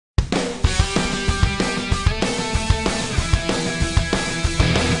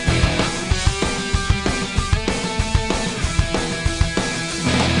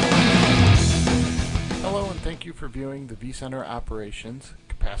viewing the vCenter Operations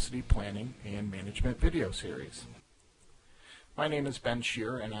Capacity Planning and Management video series. My name is Ben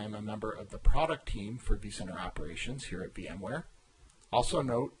Shear and I am a member of the product team for vCenter Operations here at VMware. Also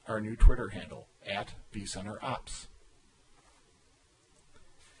note our new Twitter handle, @vCenterOps.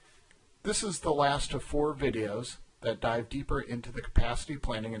 This is the last of 4 videos that dive deeper into the capacity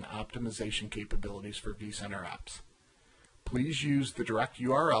planning and optimization capabilities for vCenter Ops. Please use the direct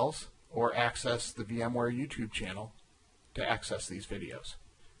URLs or access the VMware YouTube channel to access these videos.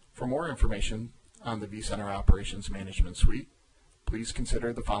 For more information on the vCenter Operations Management Suite, please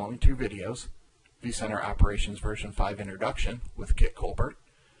consider the following 2 videos: vCenter Operations Version 5 Introduction with Kit Colbert,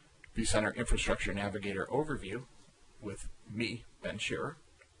 vCenter Infrastructure Navigator Overview with me, Ben Shearer,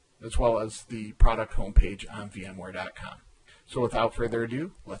 as well as the product homepage on VMware.com. So without further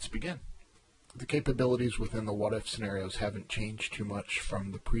ado, let's begin. The capabilities within the what-if scenarios haven't changed too much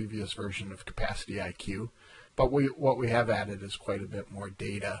from the previous version of Capacity IQ, but what we have added is quite a bit more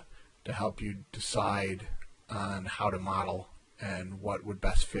data to help you decide on how to model and what would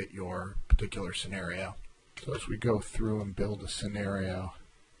best fit your particular scenario. So as we go through and build a scenario,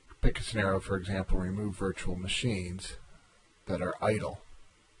 pick a scenario, for example, remove virtual machines that are idle.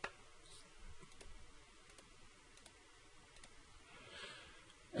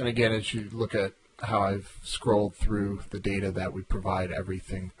 And again, as you look at how I've scrolled through the data that we provide,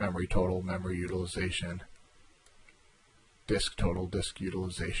 everything, memory total, memory utilization, disk total, disk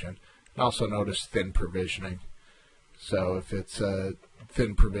utilization, and also notice thin provisioning. So if it's a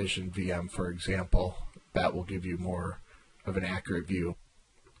thin provision VM, for example, that will give you more of an accurate view.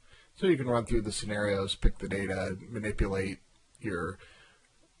 So you can run through the scenarios, pick the data, manipulate your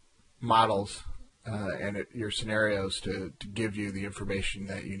models and your scenarios to give you the information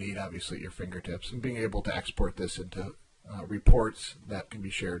that you need, obviously at your fingertips, and being able to export this into reports that can be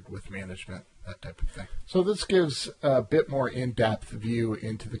shared with management, that type of thing. So this gives a bit more in-depth view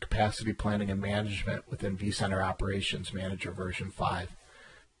into the capacity planning and management within vCenter Operations Manager version 5.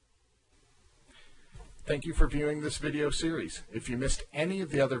 Thank you for viewing this video series. If you missed any of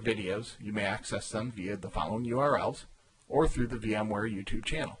the other videos, you may access them via the following URLs or through the VMware YouTube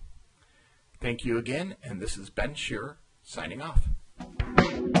channel. Thank you again, and this is Ben Shearer signing off.